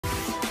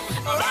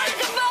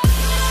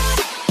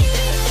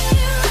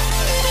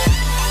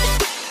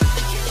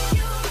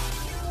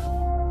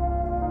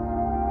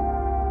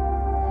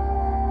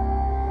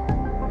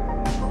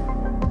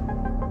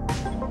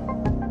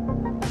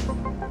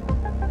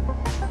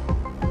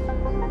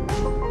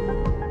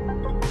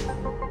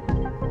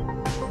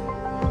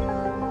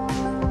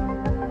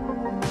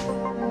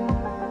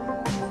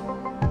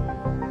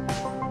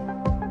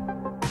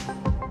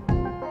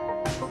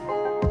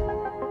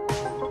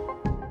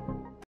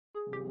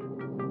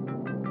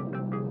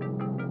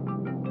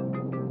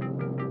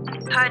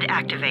HUD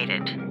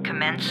activated.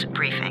 Commence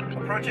briefing.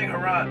 Approaching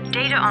Haran.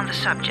 Data on the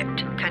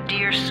subject,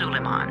 Kadir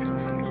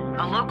Suleiman,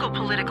 a local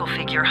political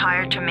figure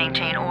hired to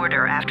maintain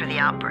order after the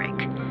outbreak.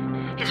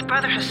 His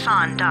brother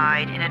Hassan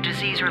died in a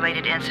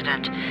disease-related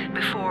incident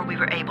before we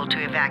were able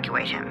to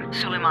evacuate him.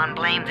 Suleiman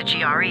blamed the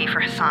GRE for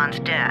Hassan's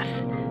death.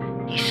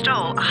 He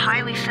stole a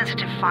highly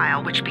sensitive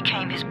file which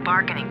became his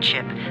bargaining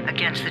chip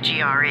against the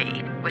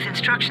GRE, with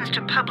instructions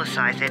to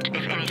publicize it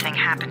if anything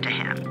happened to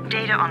him.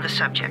 Data on the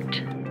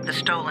subject, the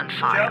stolen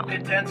file. Jump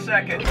in 10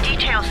 seconds. It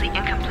details the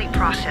incomplete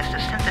process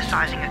of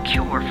synthesizing a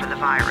cure for the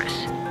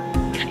virus.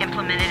 If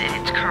implemented in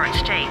its current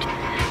state,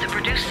 the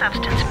produced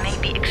substance may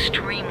be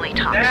extremely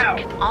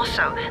toxic. Now.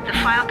 Also, the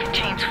file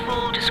contains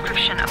full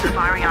description of the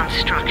virion's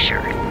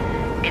structure.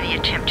 Any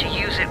attempt to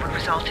use it would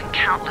result in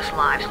countless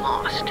lives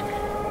lost.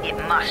 It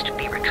must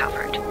be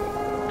recovered.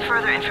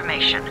 Further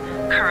information,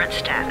 current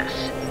status.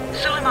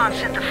 Suleiman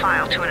sent the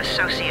file to an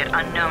associate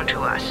unknown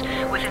to us,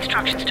 with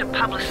instructions to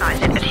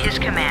publicize it at his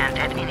command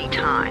at any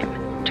time.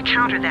 To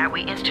counter that,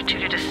 we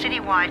instituted a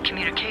citywide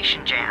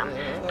communication jam,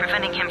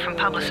 preventing him from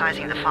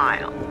publicizing the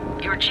file.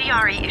 Your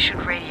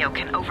GRE-issued radio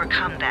can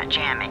overcome that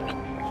jamming.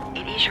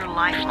 It is your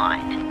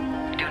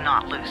lifeline. Do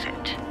not lose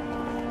it.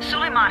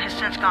 Suleiman has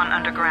since gone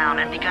underground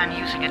and begun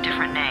using a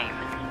different name.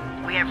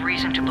 We have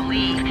reason to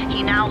believe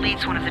he now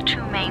leads one of the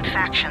two main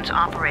factions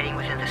operating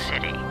within the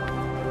city.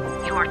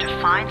 You are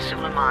to find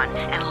Suleiman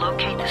and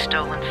locate the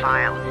stolen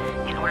file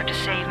in order to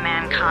save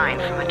mankind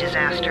from a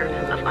disaster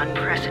of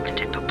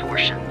unprecedented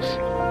proportions.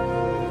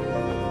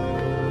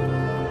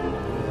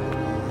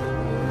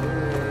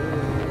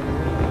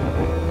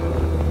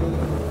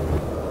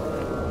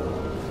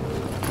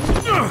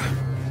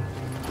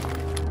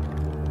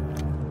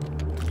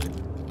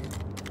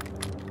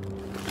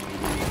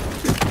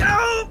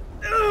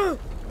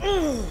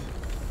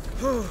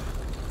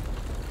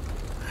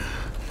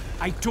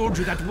 I told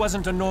you that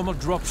wasn't a normal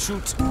drop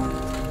shoot.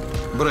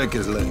 Break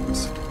his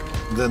legs,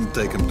 then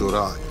take him to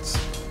rides.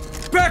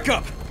 Back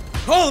up!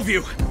 All of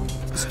you!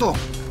 Stop!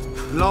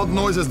 Loud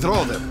noises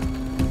draw them.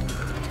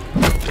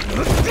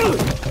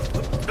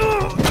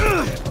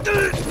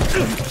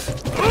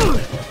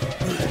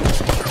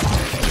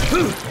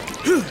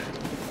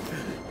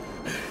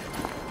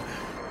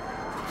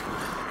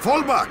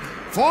 Fall back!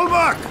 Fall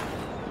back!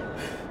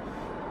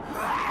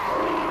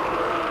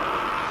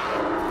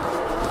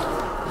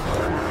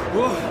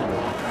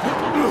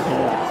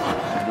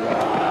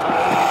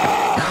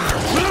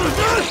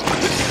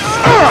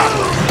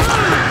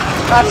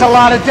 That's a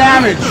lot of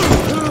damage!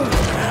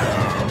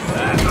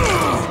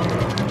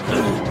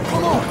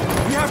 Come on!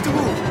 We have to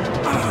move!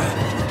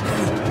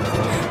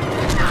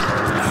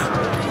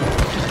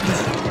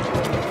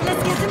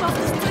 Let's get him off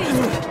the street!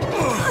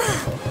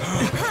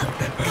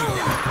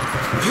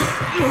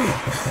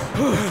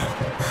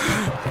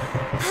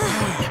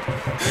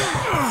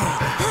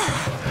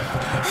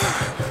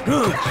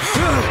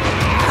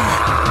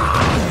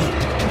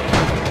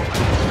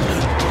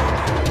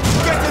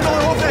 Get the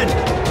door open!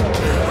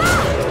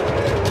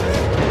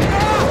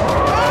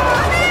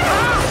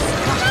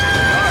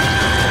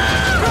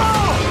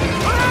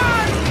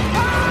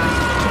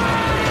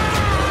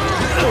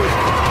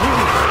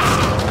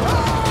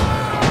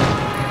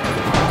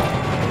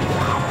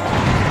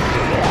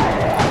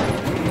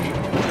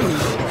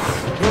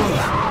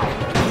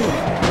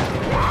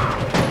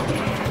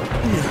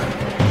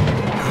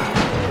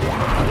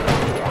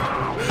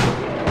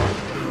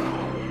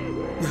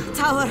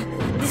 Tower,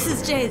 this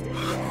is Jade.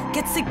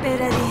 Get sickbay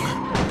ready.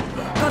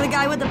 Got a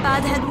guy with a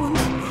bad head wound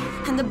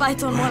and a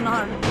bite on one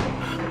arm.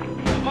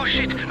 Oh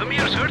shit,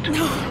 Amir's hurt?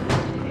 No,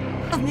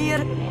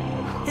 Amir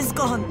is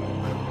gone.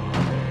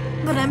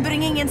 But I'm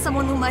bringing in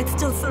someone who might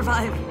still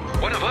survive.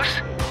 One of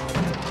us?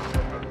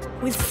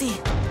 We'll see.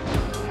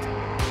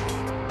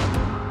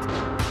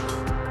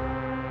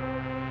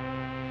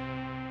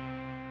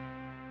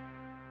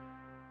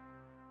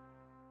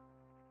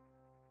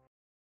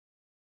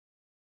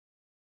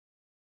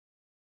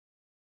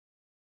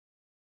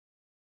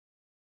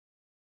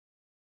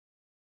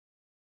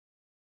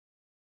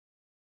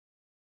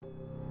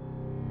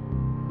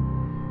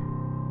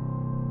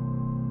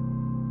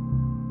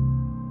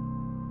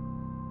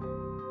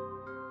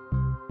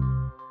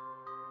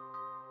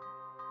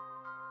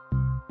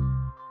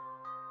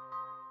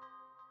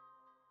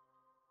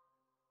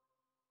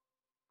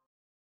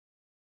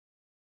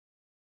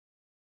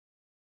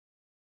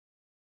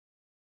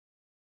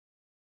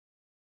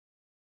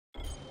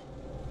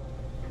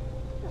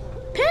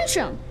 Pinch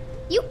him!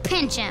 You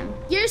pinch him.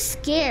 You're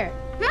scared.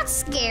 I'm not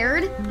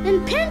scared.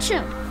 Then pinch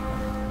him.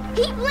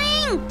 He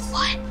blinked!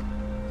 What?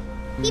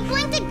 He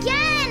blinked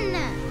again!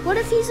 What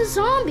if he's a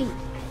zombie?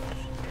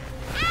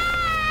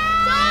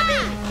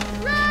 Zombie!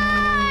 Run!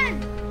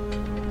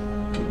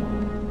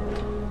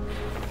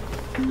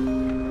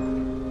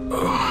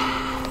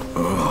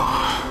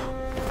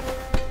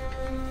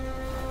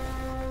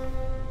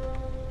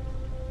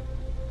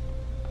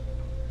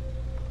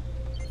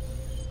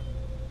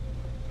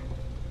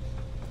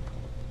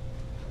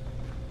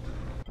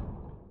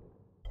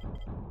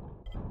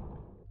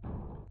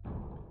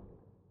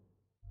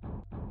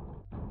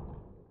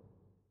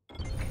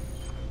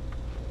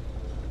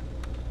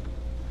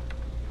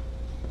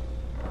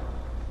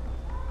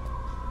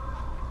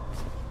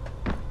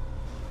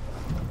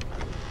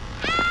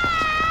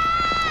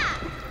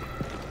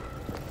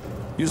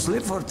 You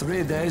sleep for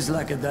 3 days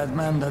like a dead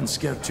man, then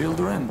scare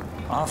children?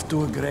 Off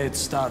to a great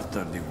start,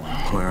 31.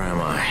 Where am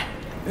I?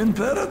 In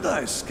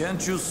paradise,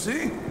 can't you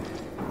see?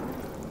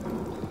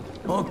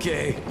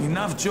 Okay,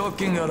 enough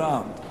joking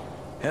around.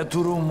 Head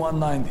to room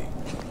 190.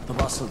 The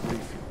boss will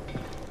brief you.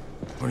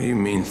 What do you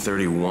mean,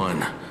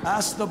 31?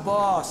 Ask the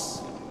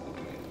boss.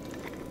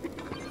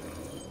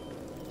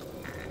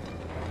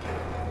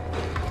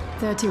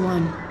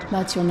 31.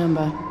 That's your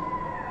number.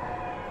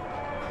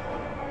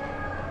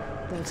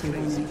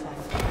 31.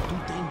 Too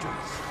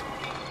dangerous.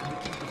 And we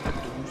can't afford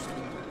to lose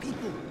any more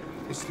people.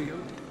 It's the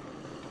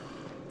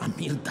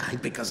Amir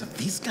died because of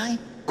this guy?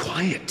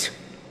 Quiet.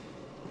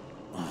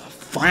 Oh,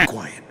 fuck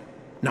quiet.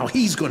 Now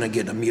he's gonna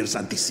get Amir's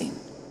anti-scene.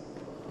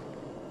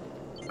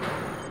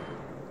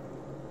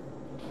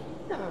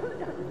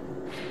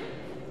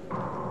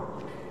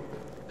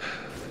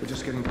 We're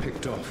just getting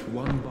picked off,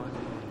 one by one.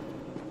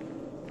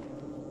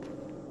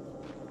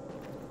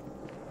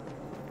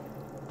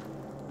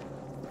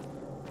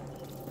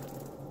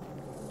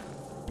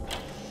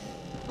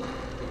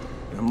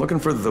 I'm looking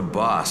for the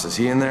boss. Is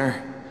he in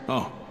there?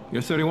 Oh,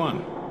 you're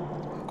 31.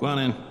 Go on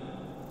in.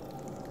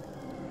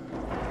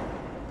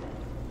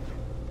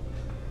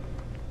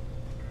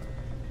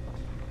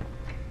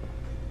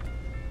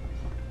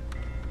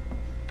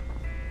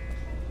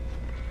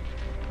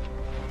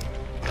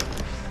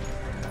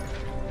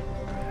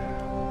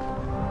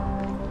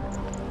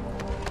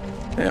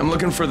 Hey, I'm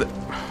looking for the...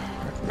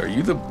 Are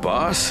you the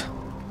boss?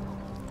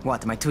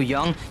 What, am I too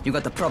young? You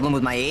got the problem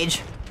with my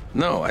age?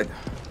 No,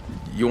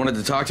 You wanted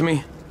to talk to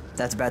me?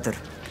 That's better.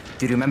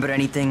 Do you remember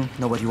anything?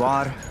 Know what you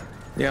are?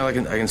 Yeah, I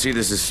can see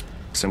this is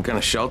some kind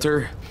of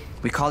shelter.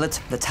 We call it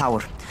the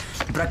Tower.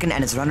 Brecken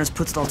and his runners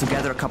put it all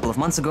together a couple of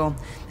months ago,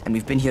 and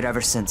we've been here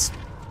ever since.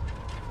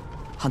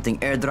 Hunting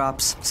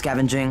airdrops,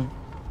 scavenging,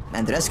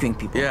 and rescuing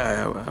people.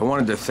 Yeah, I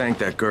wanted to thank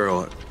that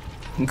girl.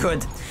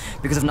 Good,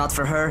 because if not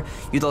for her,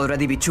 you'd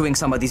already be chewing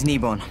somebody's knee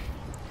bone.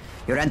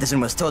 Your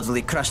antizen was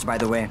totally crushed, by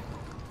the way.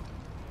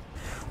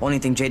 Only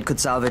thing Jade could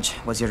salvage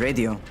was your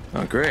radio.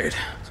 Oh, great.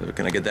 So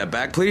can I get that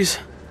back, please?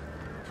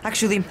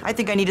 Actually, I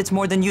think I need it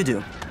more than you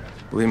do.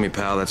 Believe me,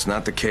 pal, that's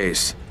not the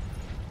case.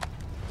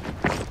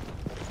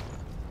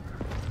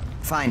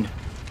 Fine.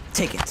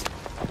 Take it.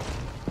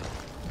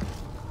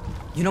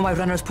 You know why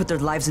runners put their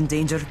lives in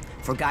danger?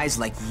 For guys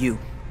like you.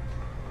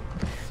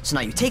 So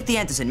now you take the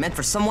antizen meant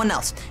for someone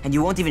else, and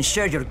you won't even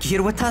share your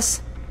gear with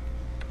us?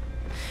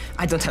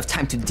 I don't have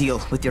time to deal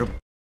with your...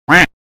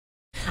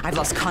 I've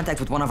lost contact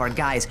with one of our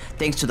guys,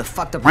 thanks to the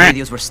fucked up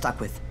radios we're stuck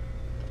with.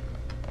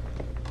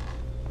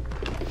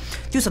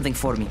 Do something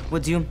for me,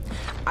 would you?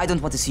 I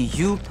don't want to see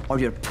you or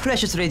your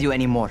precious radio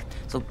anymore,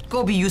 so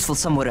go be useful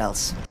somewhere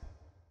else.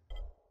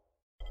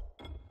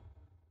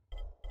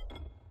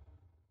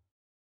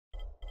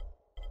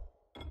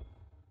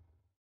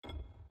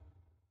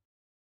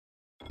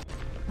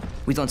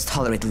 We don't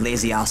tolerate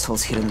lazy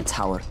assholes here in the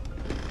tower.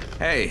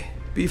 Hey,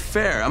 be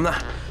fair. I'm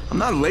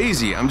not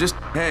lazy. I'm just...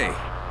 Hey,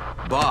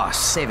 boss.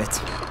 Save it.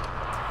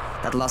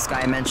 That last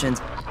guy I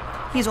mentioned,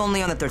 he's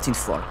only on the 13th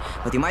floor,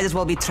 but he might as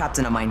well be trapped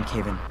in a mine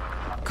cave-in.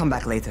 Come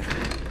back later.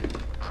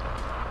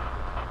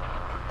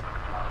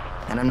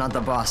 And I'm not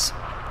the boss.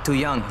 Too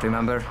young,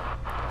 remember?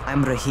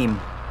 I'm Rahim.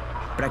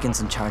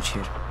 Brecken's in charge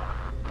here.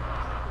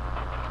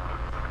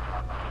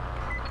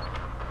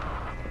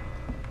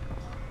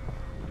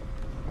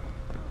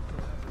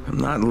 I'm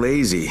not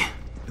lazy,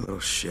 you little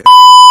shit.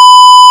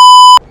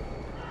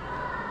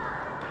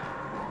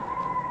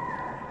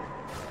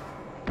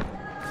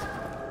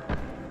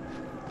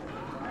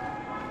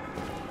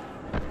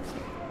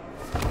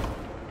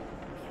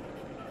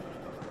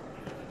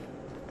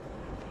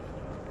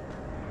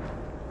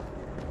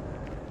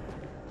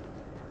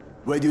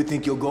 Where do you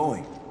think you're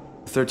going?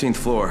 13th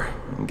floor.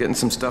 I'm getting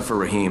some stuff for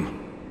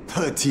Rahim.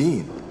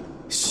 13?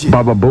 Shit.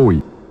 Baba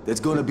Bowie. There's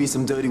gonna be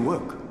some dirty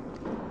work.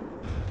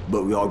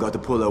 But we all got to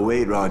pull our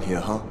weight around here,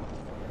 huh?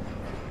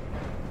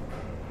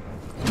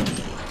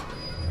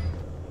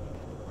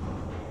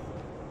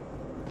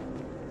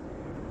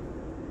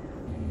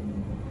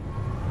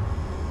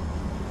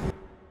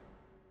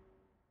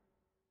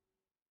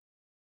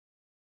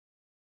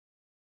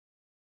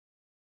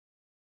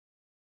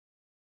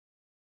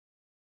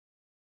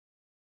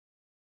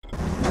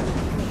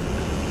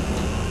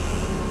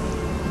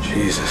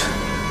 Jesus.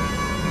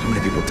 How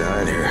many people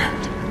died here?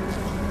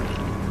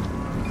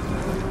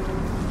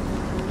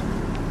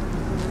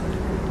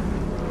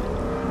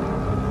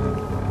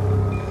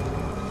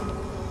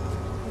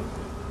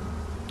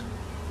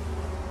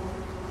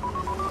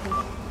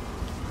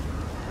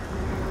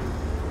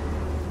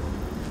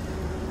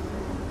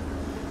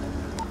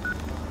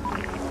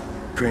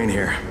 Crane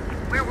here.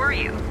 Where were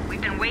you?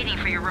 We've been waiting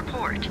for your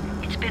report.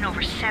 It's been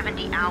over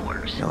 70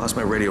 hours. I lost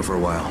my radio for a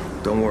while.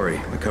 Don't worry,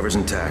 my cover's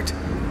intact.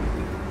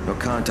 No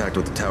contact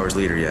with the tower's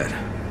leader yet.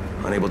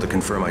 Unable to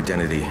confirm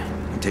identity.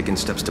 I'm taking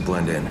steps to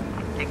blend in.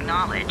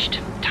 Acknowledged.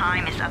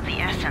 Time is of the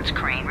essence,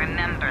 Crane.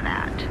 Remember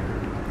that.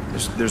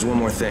 There's one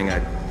more thing.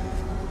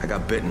 I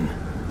got bitten.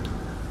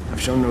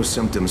 I've shown no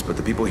symptoms, but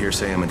the people here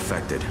say I'm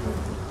infected.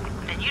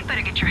 Then You'd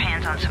better get your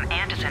hands on some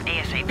antizin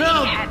ASAP,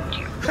 Help! hadn't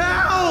you?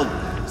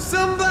 Help!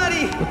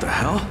 Somebody! What the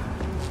hell?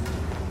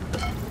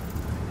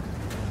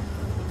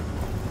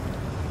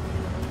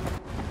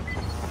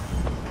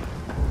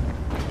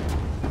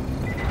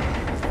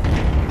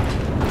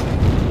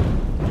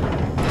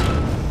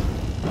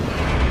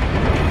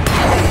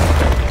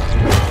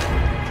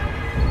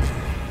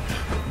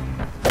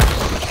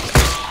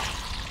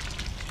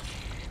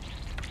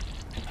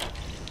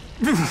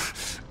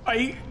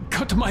 I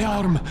cut my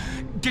arm,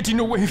 getting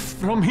away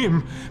from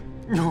him.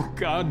 Oh,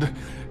 God.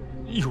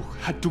 You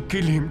had to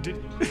kill him.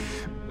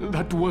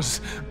 That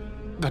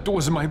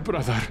was my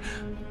brother.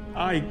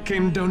 I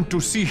came down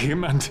to see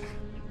him and...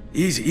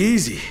 Easy,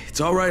 easy. It's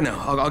all right now.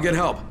 I'll get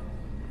help.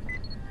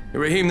 Hey,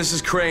 Raheem, this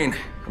is Crane.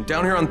 I'm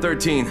down here on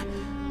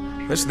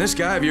 13. Listen, this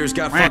guy of yours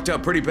got fucked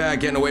up pretty bad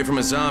getting away from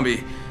a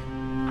zombie.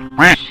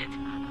 Shit.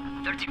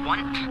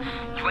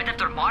 31? You went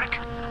after Mark?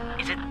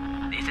 Is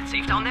it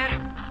safe down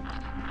there?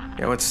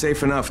 Yeah, well, it's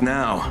safe enough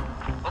now.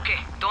 Okay,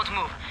 don't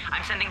move.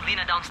 I'm sending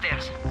Lena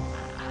downstairs.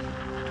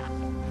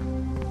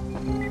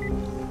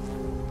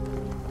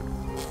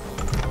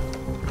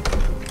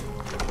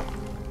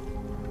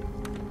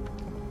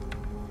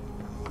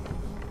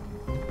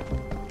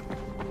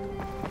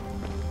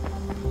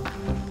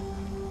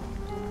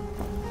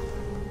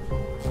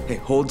 Hey,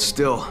 hold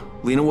still.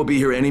 Lena will be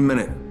here any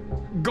minute.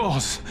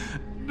 Gauze.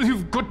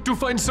 You've got to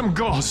find some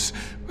gauze.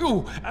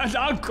 Oh, and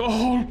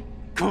alcohol.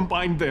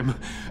 Combine them.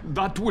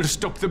 That will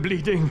stop the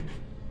bleeding.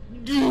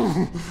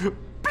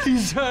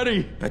 Please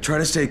hurry. Now try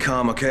to stay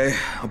calm, okay?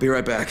 I'll be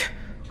right back.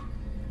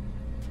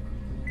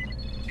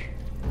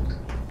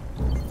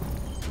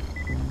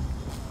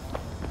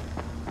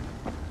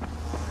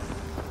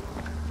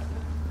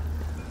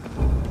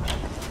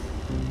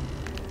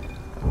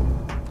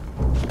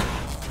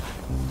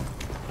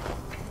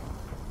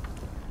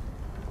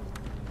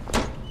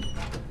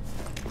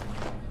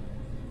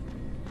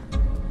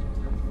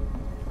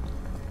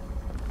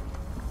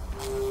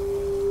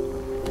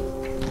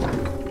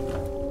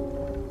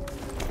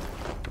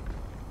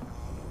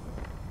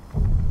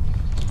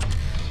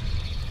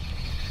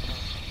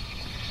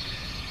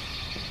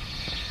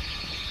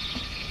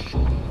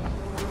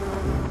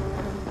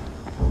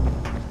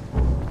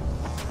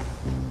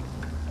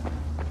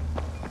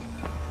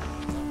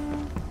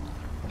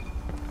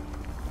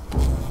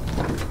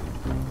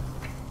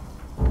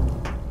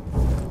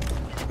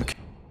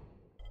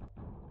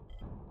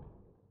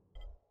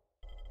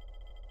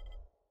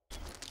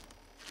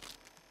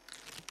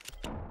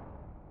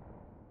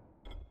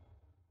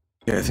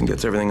 Okay, I think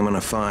that's everything I'm gonna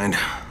find.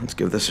 Let's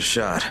give this a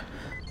shot.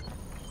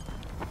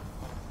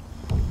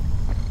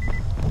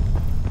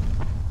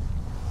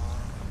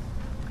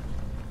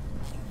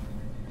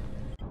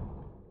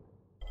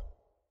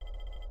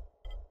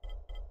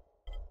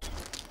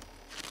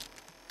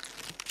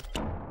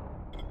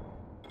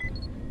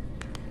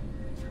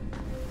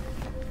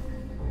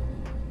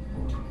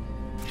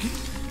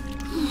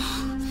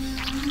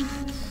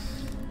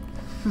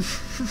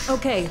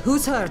 Okay,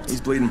 who's hurt?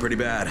 He's bleeding pretty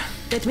bad.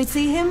 Let me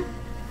see him.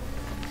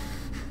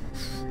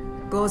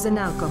 Gauze and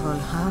alcohol,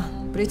 huh?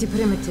 Pretty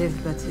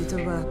primitive, but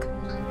it'll work.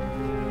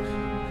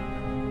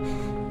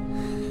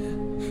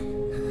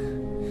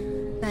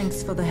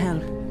 Thanks for the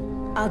help.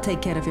 I'll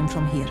take care of him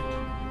from here.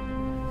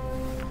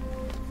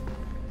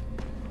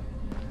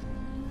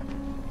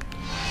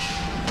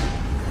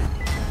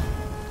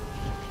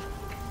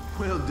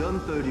 Well done,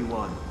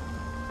 31.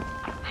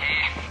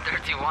 Hey,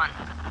 31.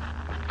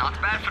 Not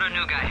bad for a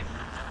new guy.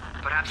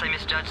 Perhaps I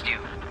misjudged you.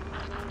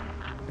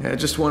 Yeah, I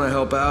just want to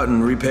help out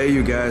and repay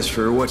you guys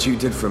for what you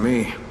did for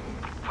me.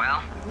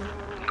 Well,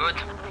 good.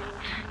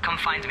 Come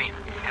find me,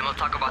 and we'll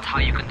talk about how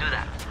you can do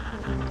that.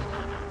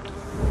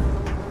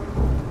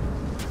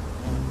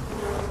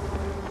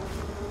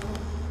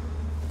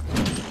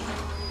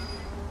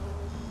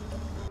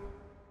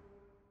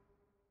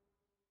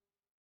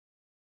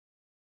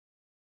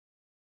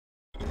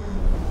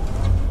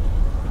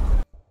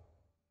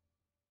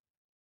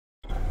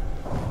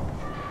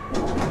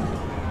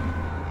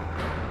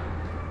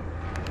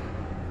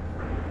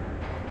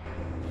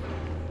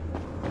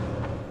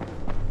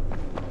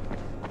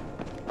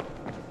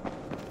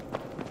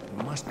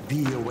 Must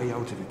be a way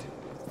out of it.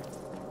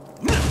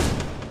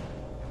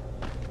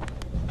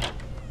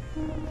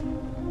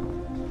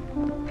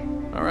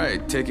 All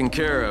right, taken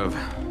care of.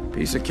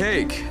 Piece of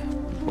cake.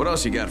 What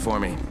else you got for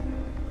me?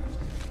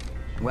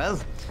 Well,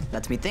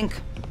 let me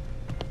think.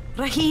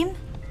 Raheem,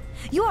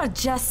 you are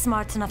just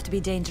smart enough to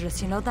be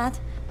dangerous, you know that?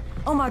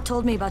 Omar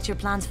told me about your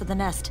plans for the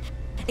nest.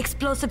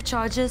 Explosive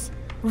charges?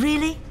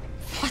 Really?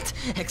 What?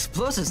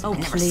 Explosives? Oh, I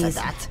never please. said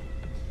that.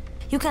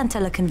 You can't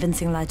tell a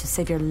convincing lie to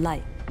save your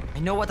life. I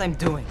know what I'm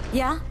doing.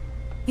 Yeah?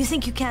 You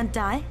think you can't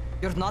die?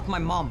 You're not my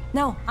mom.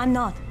 No, I'm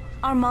not.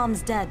 Our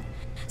mom's dead.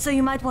 So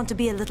you might want to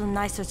be a little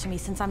nicer to me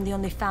since I'm the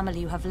only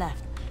family you have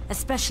left.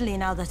 Especially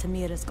now that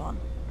Amir is gone.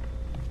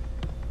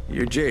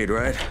 You're Jade,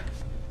 right?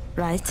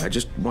 Right. I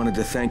just wanted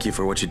to thank you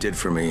for what you did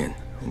for me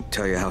and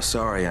tell you how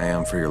sorry I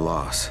am for your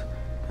loss.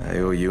 I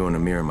owe you and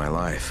Amir my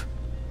life.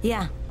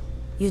 Yeah,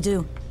 you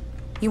do.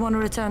 You want to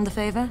return the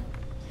favor?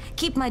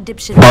 Keep my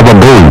dipshit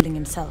holding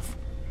himself.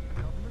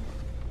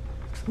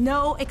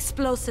 No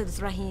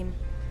explosives, Rahim.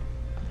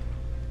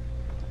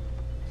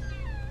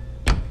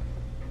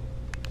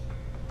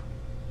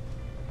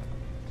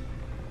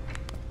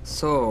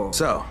 So,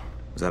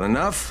 is that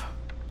enough?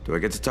 Do I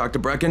get to talk to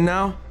Brecken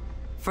now?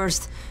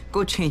 First,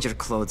 go change your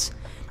clothes.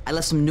 I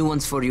left some new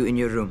ones for you in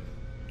your room.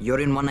 You're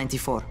in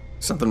 194.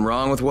 Something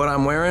wrong with what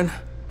I'm wearing?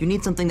 You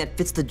need something that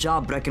fits the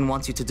job Brecken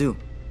wants you to do.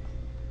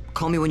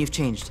 Call me when you've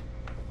changed.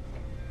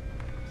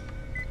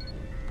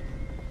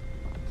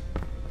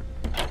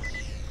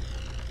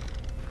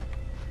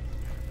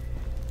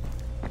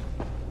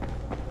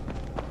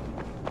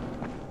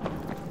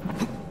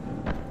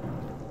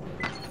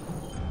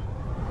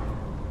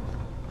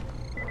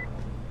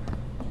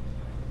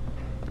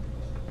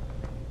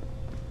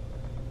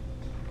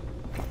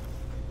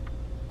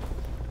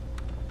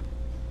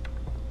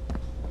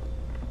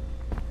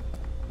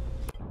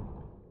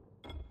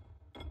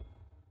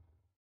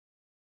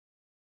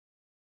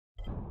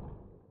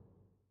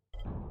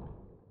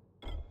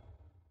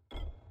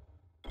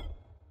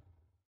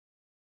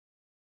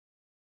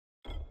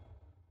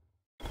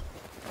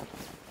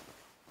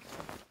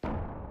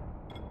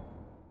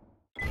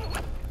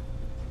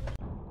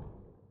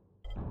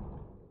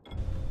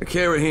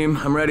 Okay, Rahim,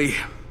 I'm ready.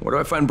 Where do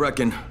I find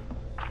Brecken?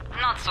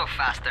 Not so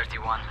fast,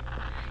 31.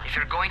 If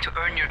you're going to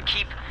earn your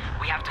keep,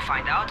 we have to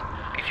find out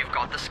if you've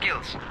got the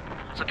skills.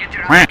 So get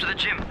your ass to the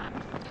gym.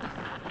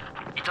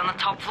 It's on the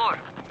top floor.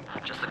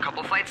 Just a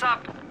couple flights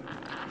up.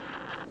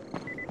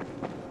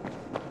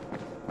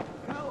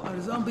 How are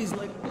zombies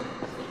like...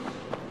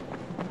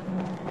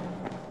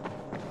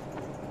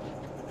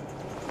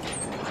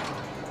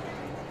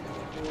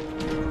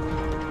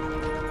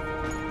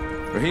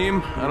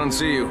 Rahim, I don't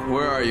see you.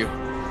 Where are you?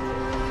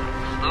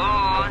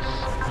 Close.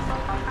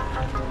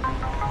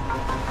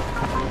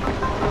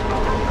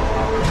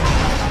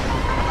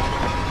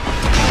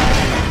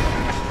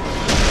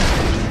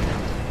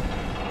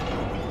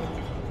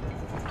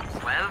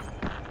 Well,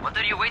 what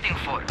are you waiting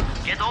for?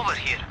 Get over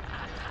here.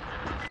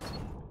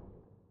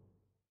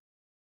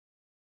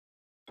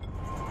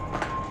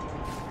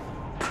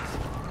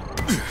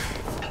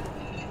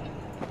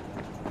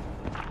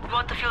 You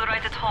want to feel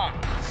right at home?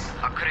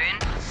 A crane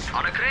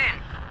on a crane.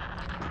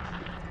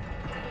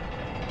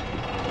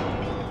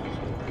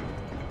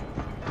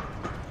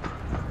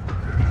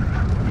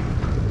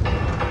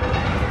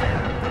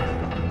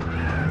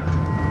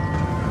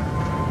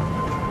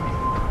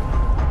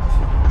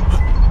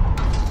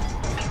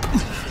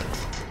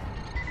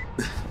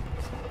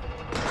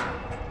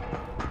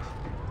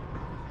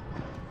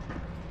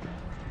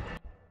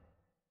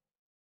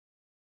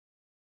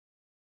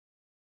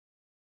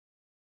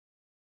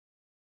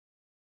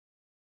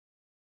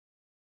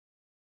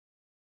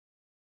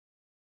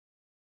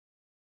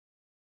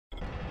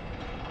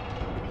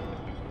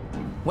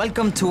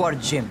 Welcome to our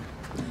gym.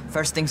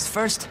 First things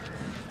first,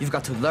 you've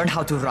got to learn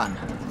how to run.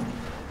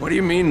 What do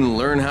you mean,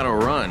 learn how to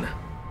run?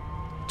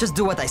 Just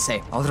do what I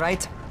say, all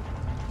right?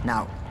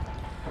 Now,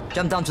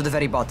 jump down to the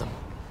very bottom.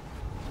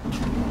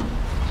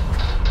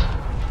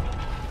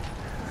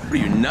 Are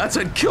you nuts?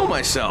 I'd kill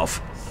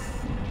myself.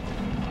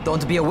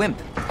 Don't be a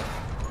wimp.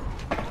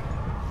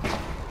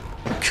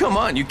 Come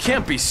on, you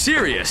can't be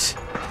serious.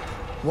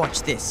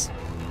 Watch this.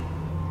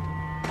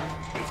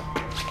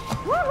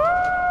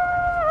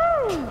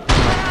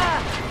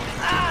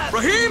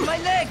 Rahim! My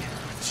leg!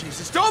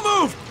 Jesus, don't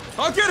move!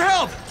 I'll get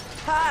help!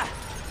 Ha!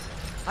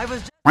 I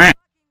was just talking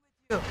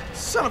with you.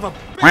 Son of a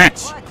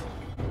bitch! What?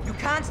 You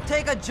can't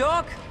take a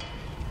joke?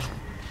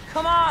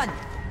 Come on!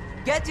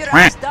 Get your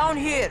ass down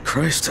here!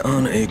 Christ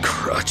on a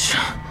crutch.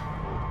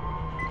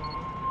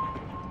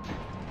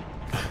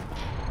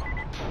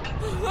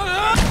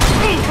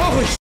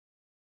 Holy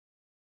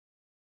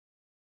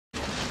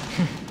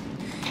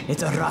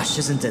It's a rush,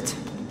 isn't it?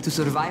 To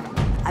survive,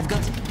 I've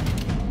got...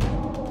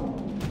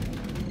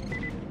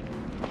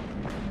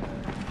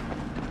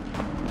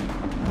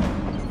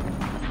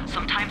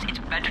 Sometimes it's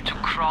better to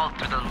crawl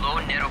through the low,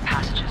 narrow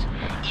passages.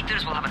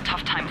 Eaters will have a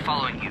tough time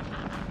following you.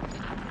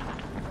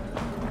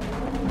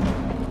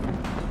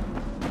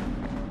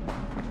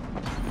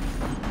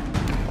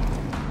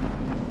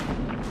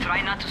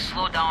 Try not to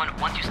slow down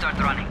once you start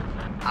running.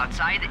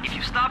 Outside, if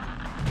you stop,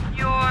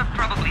 you're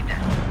probably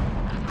dead.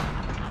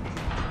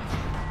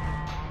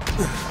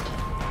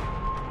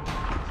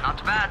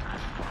 Not bad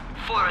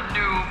for a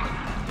noob.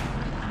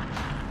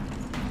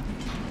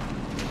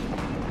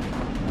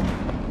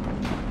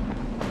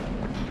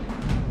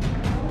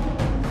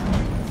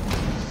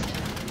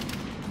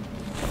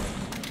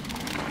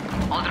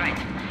 All right,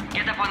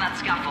 get up on that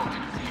scaffold.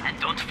 And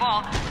don't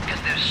fall,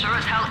 because there sure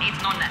as hell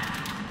ain't no net.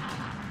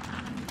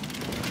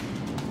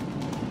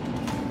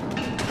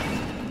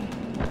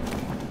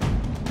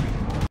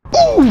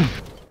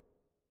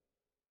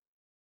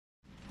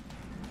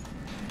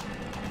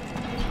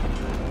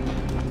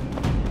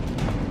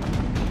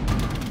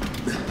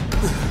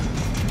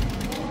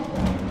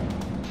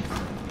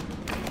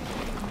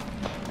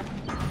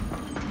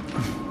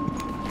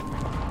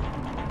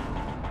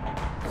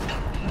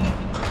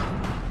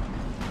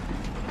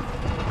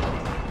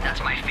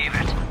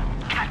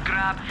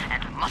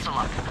 Muscle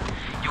up.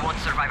 You won't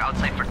survive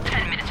outside for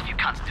 10 minutes if you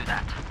can't do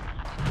that.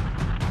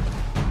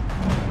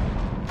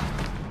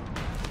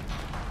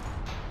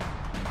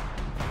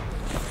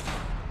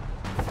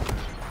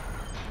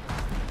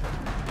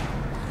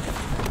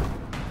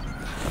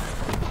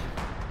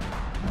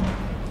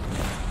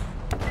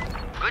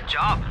 Good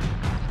job.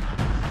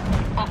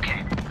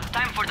 Okay,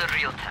 time for the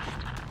real test.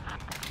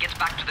 Get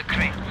back to the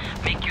crane.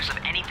 Make use of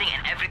anything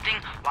and everything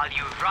while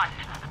you run.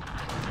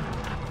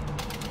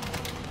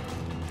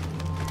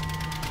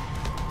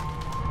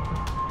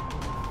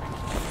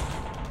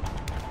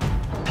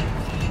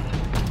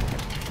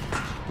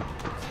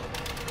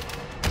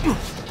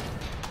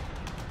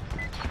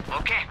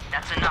 Okay,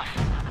 that's enough.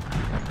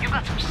 You've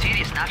got some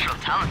serious natural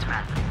talent,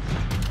 man.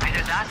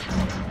 Either that,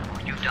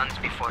 or you've done this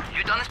before.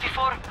 You done this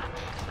before?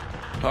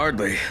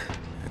 Hardly.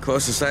 The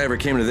closest I ever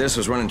came to this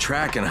was running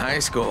track in high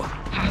school.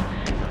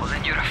 Well,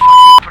 then you're a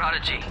f***ing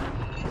prodigy.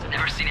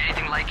 Never seen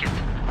anything like it.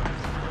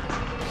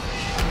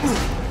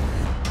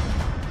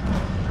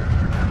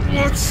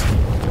 What's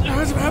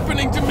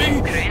happening to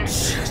me? Crane?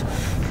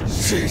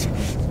 Shit.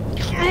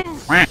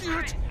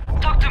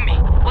 Talk to me.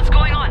 What's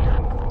going on?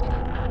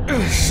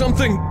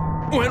 Something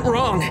went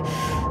wrong.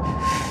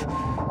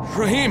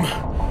 Raheem,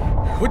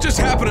 what just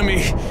happened to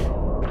me?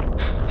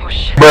 Oh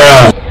shit.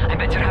 I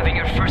bet you're having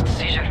your first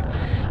seizure.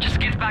 Just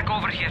get back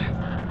over here.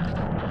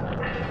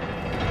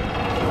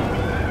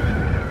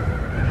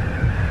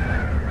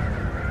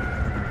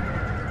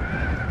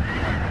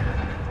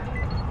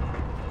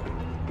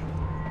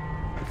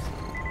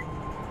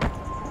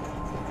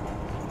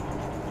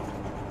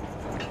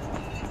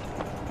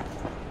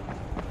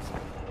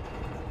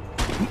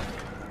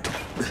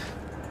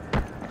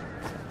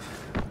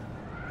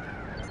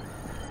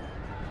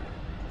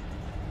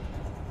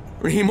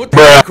 Raheem, what the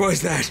fuck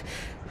was that?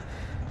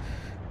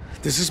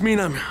 Does this mean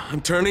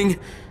I'm turning?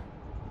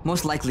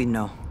 Most likely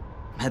no.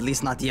 At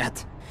least not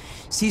yet.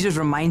 Seizures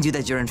remind you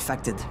that you're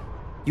infected.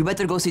 You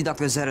better go see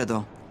Dr. Zera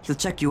though. He'll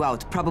check you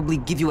out, probably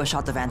give you a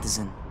shot of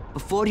antizin.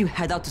 Before you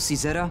head out to see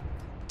Zera,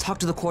 talk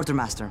to the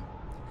quartermaster.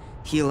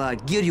 He'll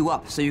gear you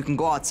up so you can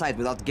go outside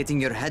without getting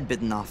your head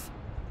bitten off.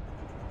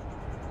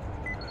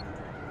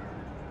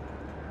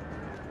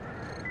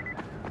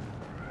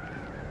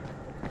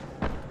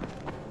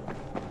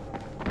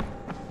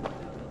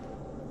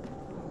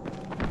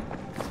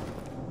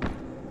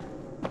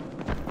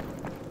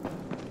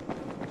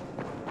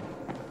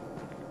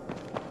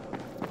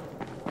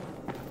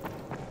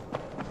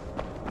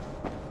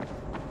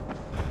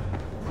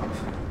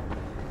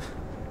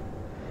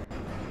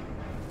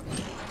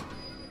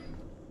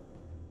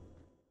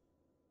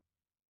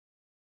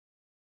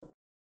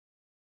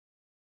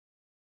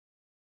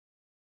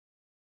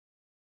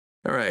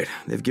 All right,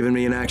 they've given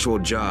me an actual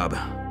job,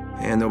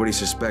 and nobody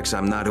suspects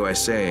I'm not who I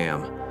say I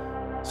am.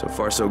 So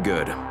far, so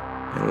good.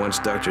 And once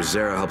Dr.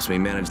 Zera helps me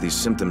manage these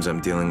symptoms I'm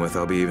dealing with,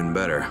 I'll be even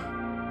better.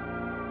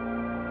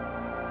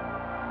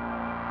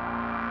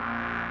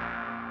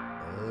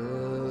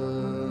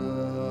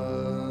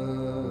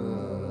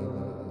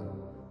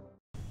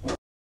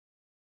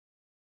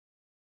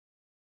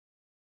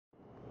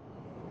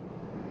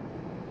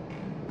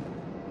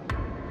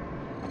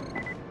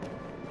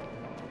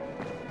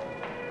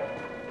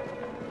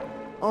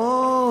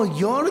 Oh,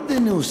 you're the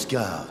new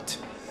scout.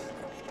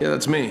 Yeah,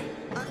 that's me.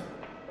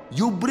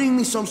 You bring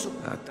me some...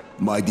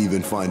 Might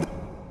even find...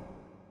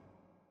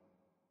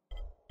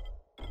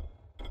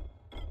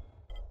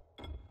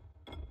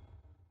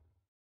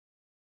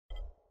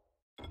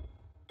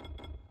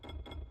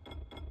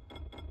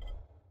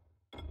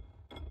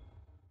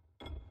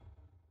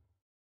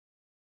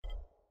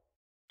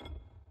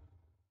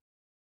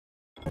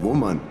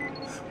 woman.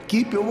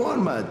 Keep you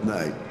warm at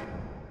night.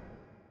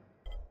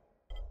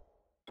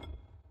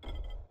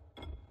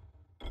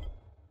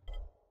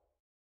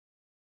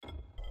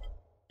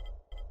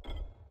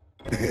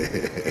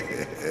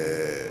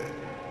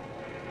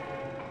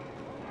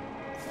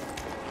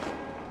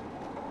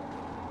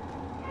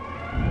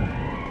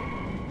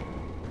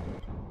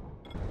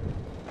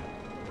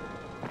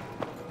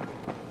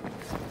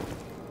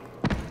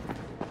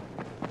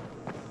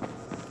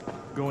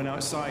 Going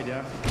outside,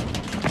 yeah?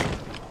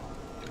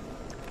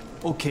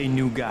 Okay,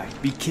 new guy.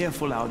 Be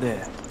careful out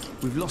there.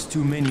 We've lost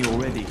too many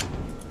already.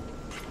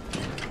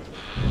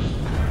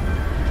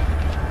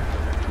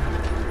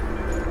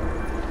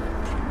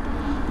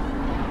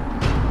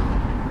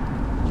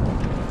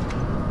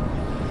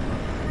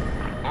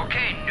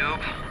 Okay,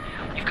 noob.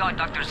 You've got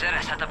Dr.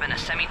 Zera set up in a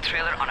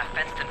semi-trailer on a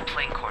fenced-in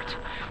playing court.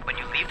 When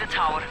you leave the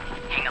tower,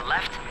 hang a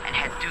left and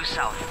head due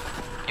south.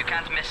 You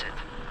can't miss it.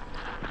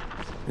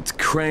 It's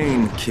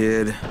Crane,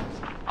 kid.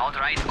 All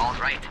right,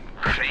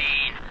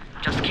 Crane.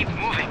 Just keep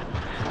moving.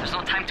 There's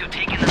no time to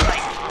take in the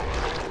sights.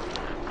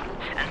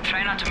 And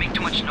try not to make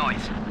too much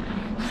noise.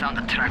 Sound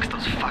attracts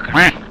those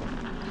fuckers.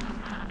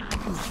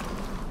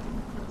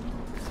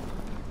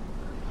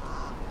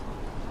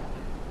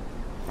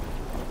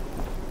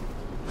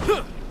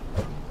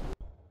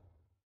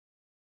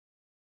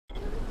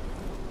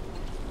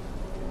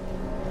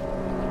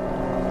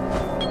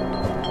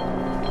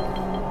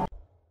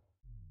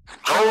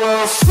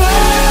 afraid.